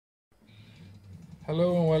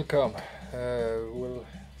Hello and welcome. We'll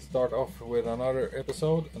start off with another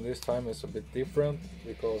episode, and this time is a bit different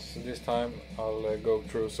because this time I'll go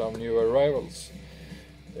through some new arrivals.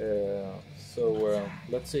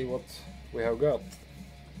 Let's see what we have got.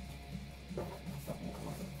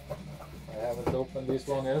 I haven't opened this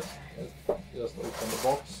one yet, just open the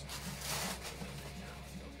box.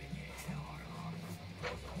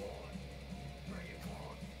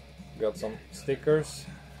 Got some stickers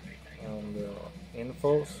and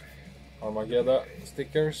infos, Armagedda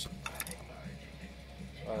stickers,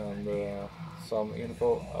 and some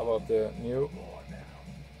info about the new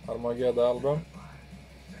Armagedda album,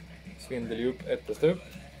 Svindeldjup, Ättestup.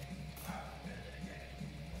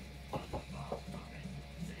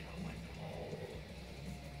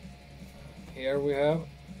 Here we have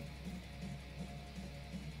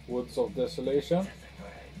Woods of Desolation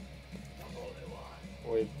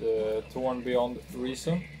with Torn Beyond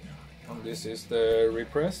Reason, and this is the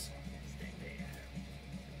repress.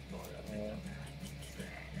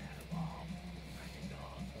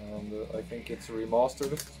 I think it's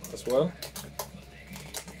remastered as well.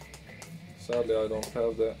 Sadly I don't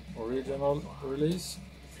have the original release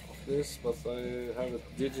of this, but I have it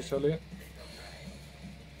digitally.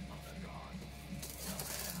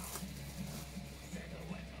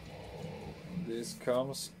 This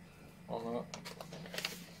comes on a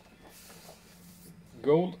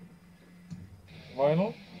gold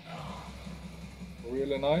vinyl,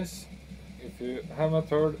 really nice. If you haven't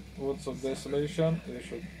heard Woods of Desolation, you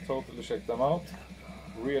should totally check them out.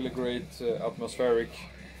 Really great atmospheric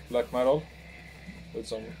black metal with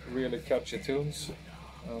some really catchy tunes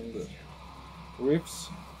and riffs.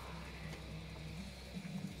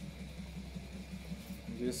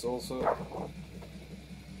 This also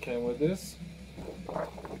came with this,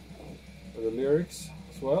 with the lyrics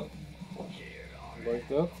as well, like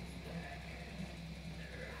that.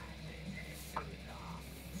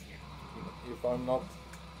 If I'm not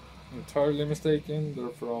entirely mistaken, they're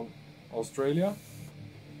from Australia.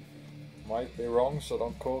 Might be wrong, so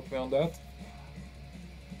don't quote me on that.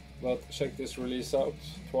 But check this release out,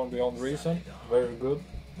 Torn Beyond Reason, very good.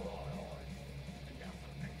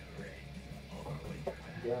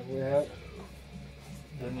 Then we have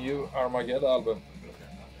the new Armagedda album.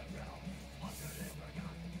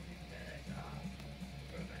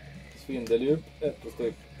 Svindeldjup,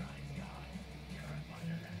 Ättestup.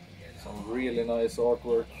 Some really nice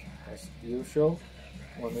artwork as usual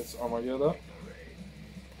when it's Armagedda.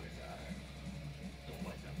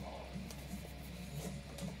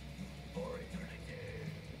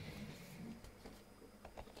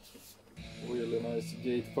 Really nice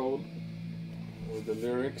gatefold with the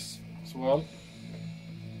lyrics as well.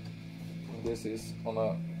 And this is on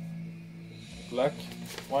a black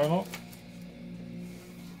vinyl.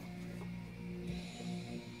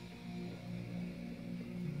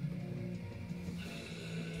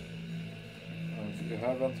 You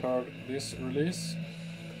haven't heard this release,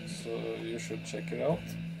 so you should check it out.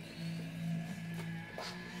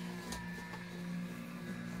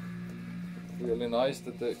 Really nice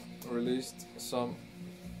that they released some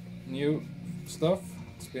new stuff.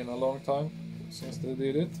 It's been a long time since they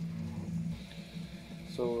did it,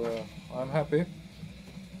 so I'm happy,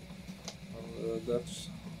 and that's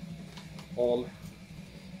all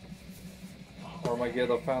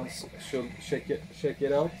Armagedda fans should check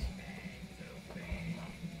it out.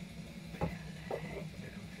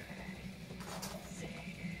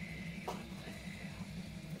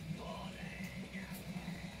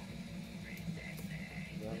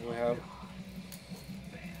 We have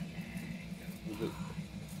the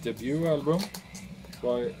debut album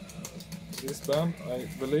by this band, I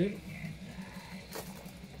believe.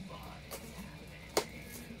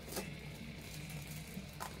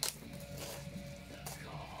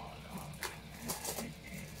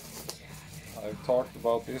 I've talked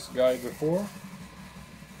about this guy before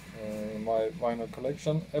in my vinyl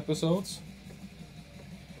collection episodes,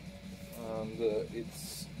 and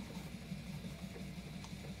it's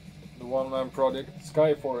the one-man project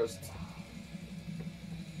Skyforest.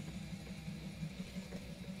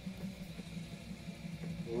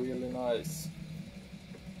 Really nice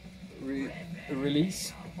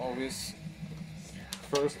release of his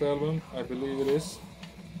first album, I believe it is.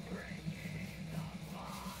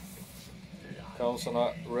 Comes on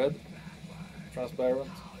a red transparent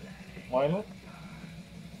vinyl.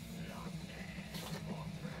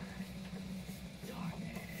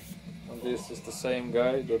 And this is the same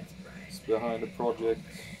guy that is behind the project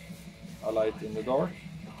A Light in the Dark.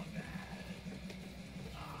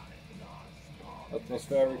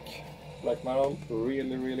 Atmospheric black metal,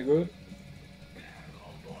 really good.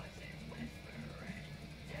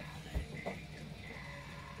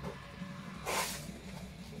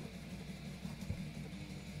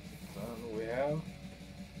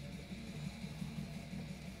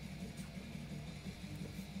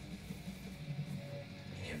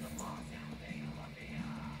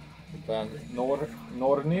 band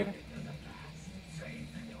Nornir.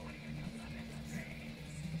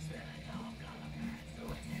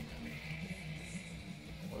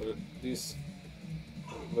 This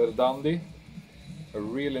Verdandi, a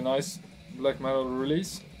really nice black metal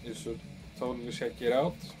release. You should totally check it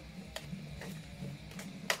out.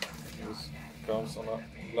 This comes on a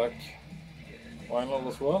black vinyl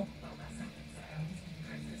as well.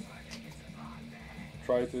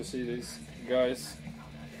 Try to see these guys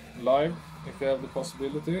live if you have the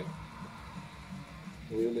possibility.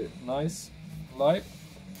 Really nice live.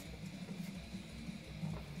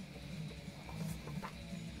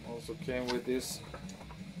 Also came with this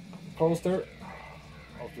poster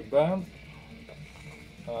of the band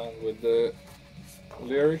and with the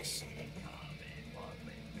lyrics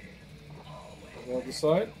on the other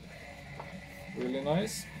side. Really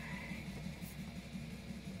nice.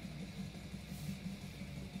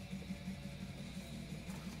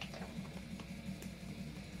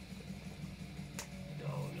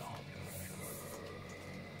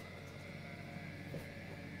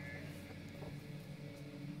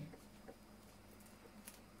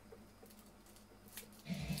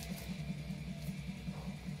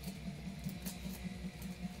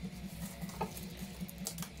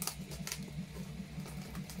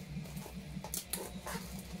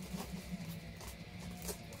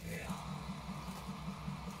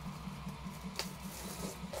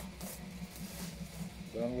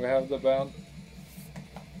 Then we have the band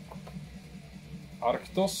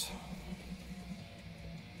Arctos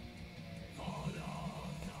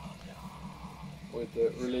with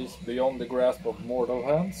the release Beyond the Grasp of Mortal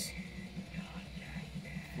Hands.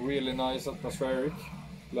 Really nice atmospheric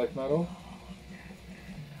black metal.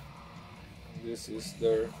 This is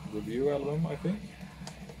their debut album, I think.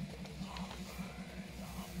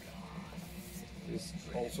 This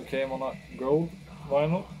also came on a gold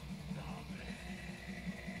vinyl.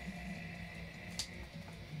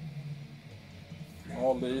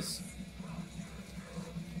 All these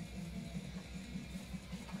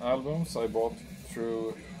albums I bought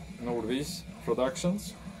through Nordvis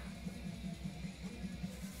Productions.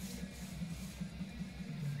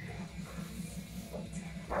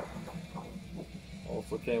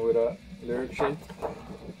 Also came with a lyric sheet.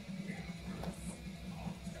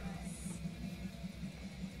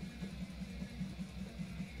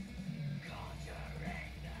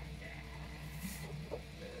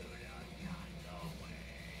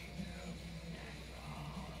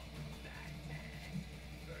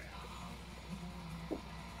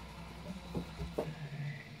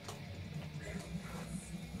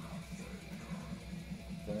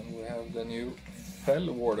 Then we have the new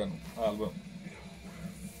Fellwarden album.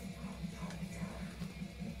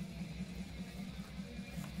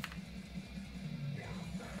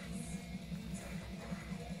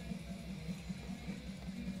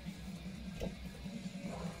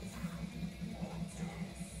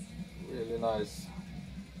 Really nice.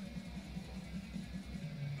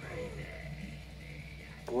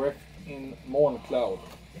 Grift in Mourncloud.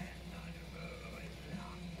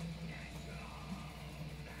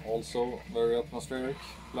 Also very atmospheric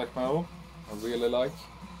black metal. I really like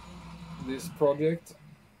this project.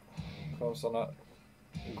 Comes on a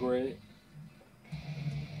grey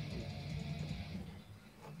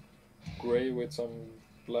with some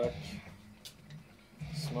black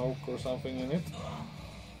smoke or something in it.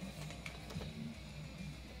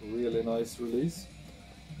 Really nice release.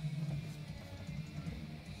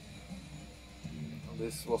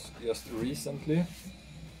 This was just recently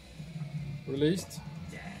released.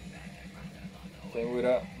 Came with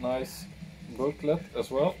a nice booklet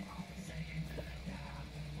as well,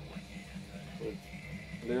 with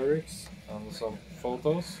lyrics and some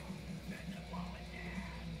photos.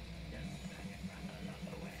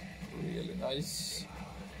 Really nice.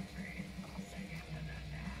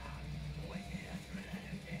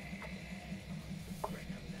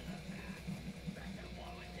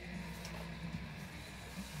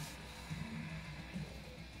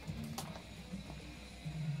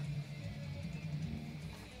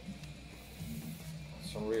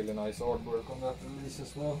 Some really nice artwork on that release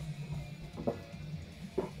as well.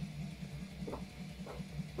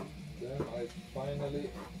 Then I finally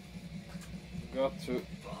got to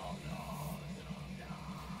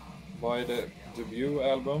buy the debut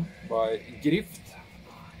album by Grift.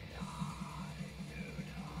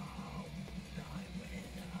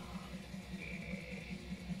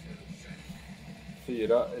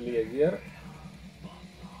 Fyra, Elegier.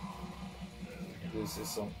 This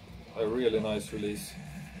is a really nice release.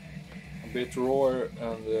 A bit rawer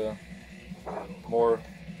and more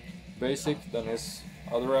basic than his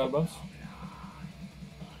other albums.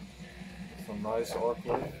 some nice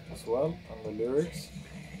artwork as well, and the lyrics.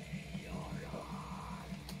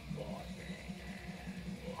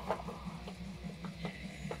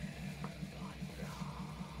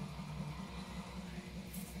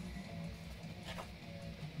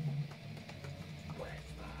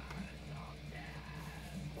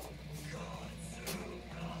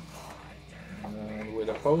 And with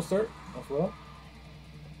a poster as well.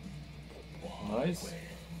 Nice.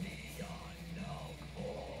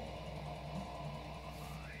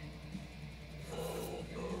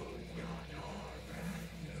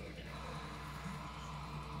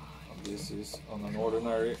 This is on an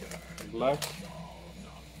ordinary black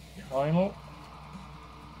vinyl,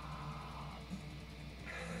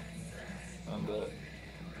 and the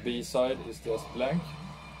B side is just blank.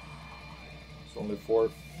 It's only 4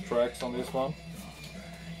 tracks on this one.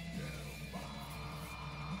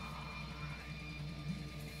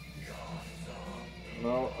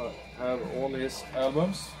 Now I have all his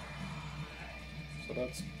albums, so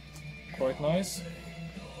that's quite nice.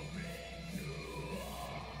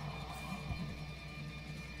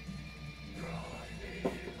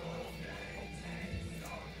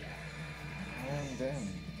 And then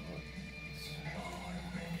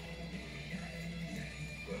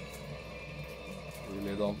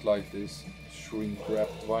really don't like these shrink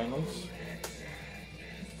wrapped vinyls.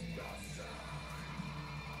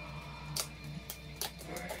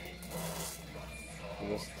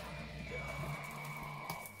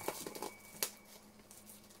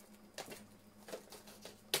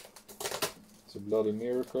 It's a bloody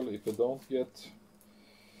miracle if you don't get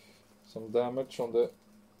some damage on the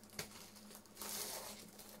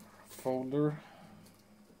folder.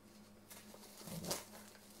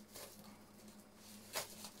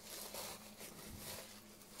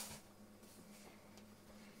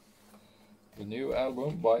 The new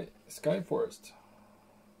album by Skyforest,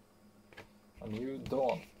 A New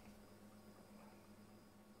Dawn.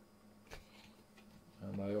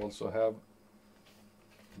 And I also have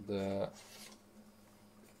the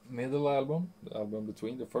middle album, the album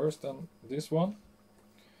between the first and this one.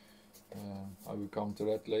 I will come to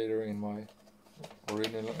that later in my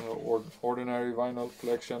ordinary vinyl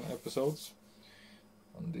collection episodes.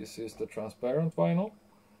 And this is the transparent vinyl.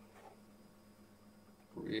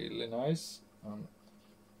 Really nice, and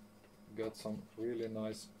got some really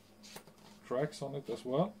nice tracks on it as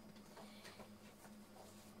well,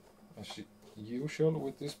 as usual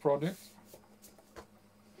with this project.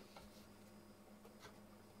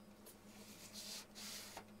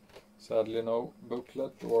 Sadly no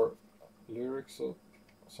booklet or lyrics or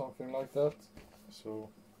something like that, so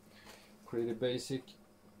pretty basic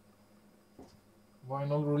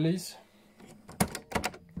vinyl release.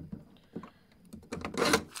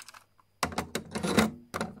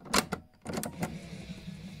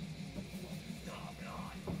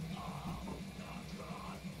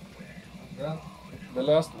 Then the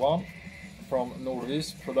last one from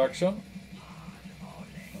Nordvis production.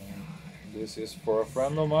 This is for a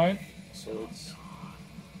friend of mine, so it's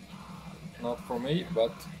not for me,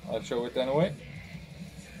 but I'll show it anyway.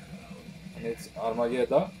 And it's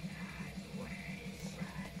Armagedda,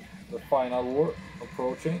 the final war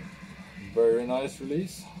approaching. Very nice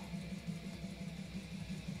release.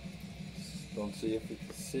 Don't see if you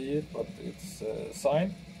can see it, but it's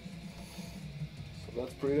signed, so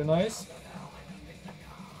that's pretty nice.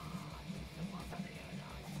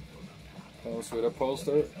 Comes with a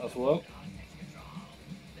poster as well.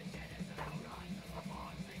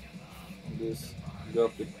 This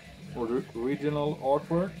got the original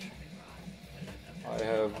artwork. I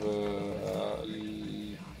have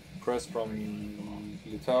press from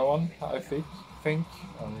Litauen, I think,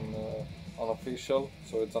 and unofficial,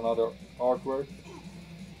 so it's another artwork.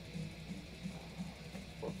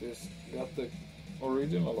 But this got the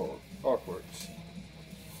original artworks.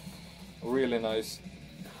 Really nice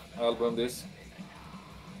album this.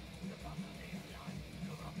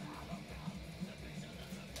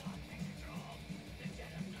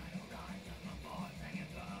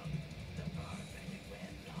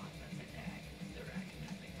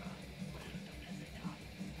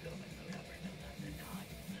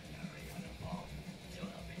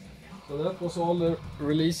 So that was all the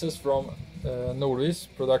releases from Nordvis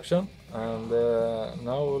production, and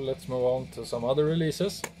now let's move on to some other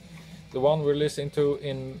releases. The one we're listening to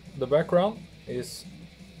in the background is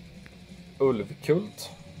Ulvkult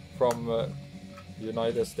from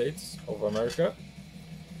United States of America.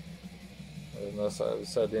 And as I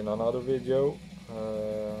said in another video,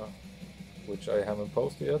 which I haven't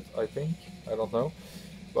posted yet, I think, I don't know,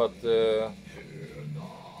 but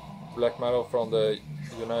black metal from the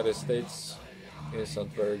United States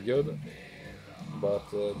isn't very good, but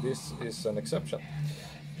this is an exception.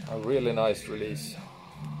 A really nice release.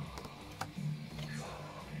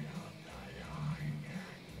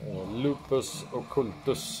 Lupus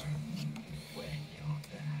Occultus.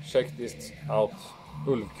 Check this out.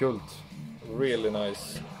 Ulvkult. Really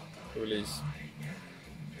nice release.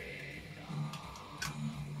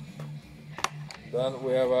 Then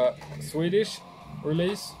we have a Swedish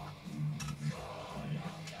release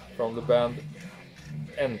from the band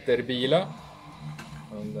Änterbila,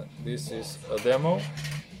 and this is a demo.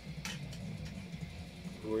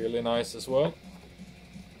 Really nice as well.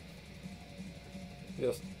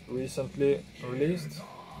 Just recently released.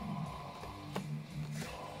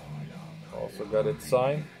 Also got it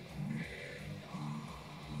signed.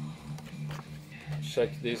 Check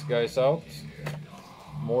these guys out.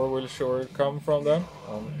 More will sure come from them,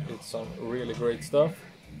 and it's some really great stuff.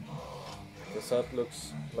 The set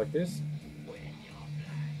looks like this.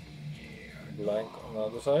 Blank on the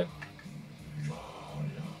other side.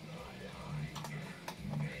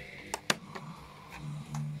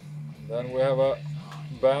 Then we have a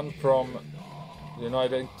band from the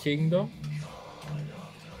United Kingdom,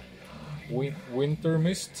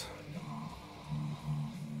 Wyntermyst,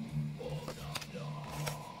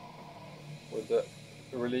 with the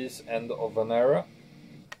release End of an Era.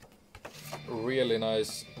 Really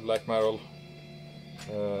nice black metal,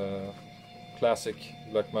 classic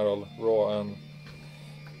black metal, raw and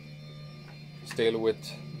still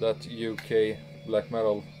with that UK black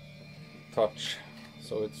metal touch,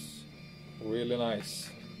 so it's really nice.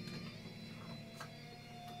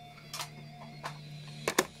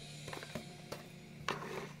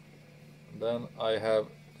 Then I have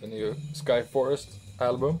the new Skyforest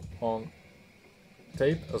album on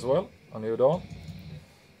tape as well, A New Dawn.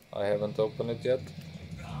 I haven't opened it yet,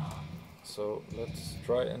 so let's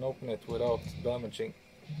try and open it without damaging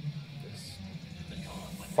this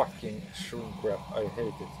fucking shrink wrap. I hate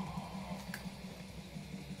it.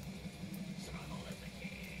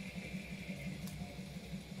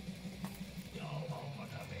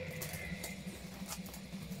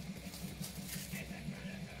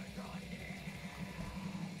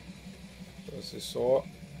 As you saw,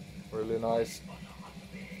 really nice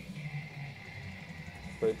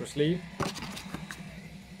paper sleeve.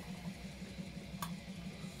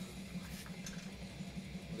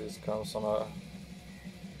 This comes on a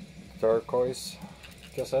turquoise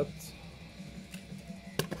cassette.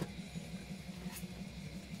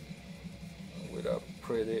 With a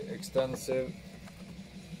pretty extensive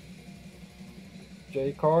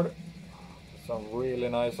J card. Some really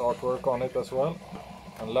nice artwork on it as well.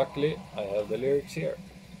 And luckily I have the lyrics here.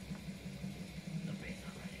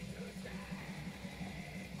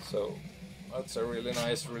 So that's a really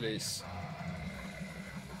nice release.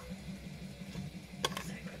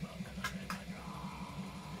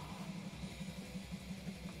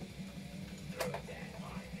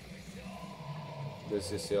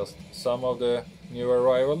 This is just some of the new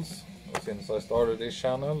arrivals. Since I started this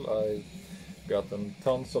channel, I've gotten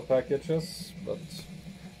tons of packages, but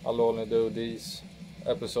I'll only do these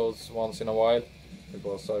episodes once in a while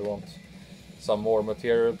because I want some more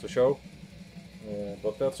material to show.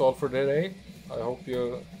 But that's all for today. I hope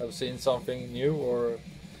you have seen something new or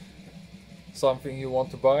something you want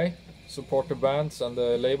to buy. Support the bands and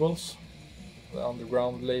the labels, the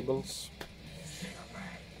underground labels.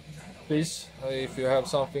 Please, if you have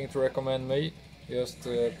something to recommend me, just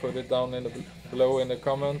put it down in below in the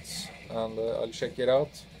comments, and I'll check it out.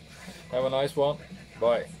 Have a nice one.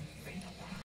 Bye.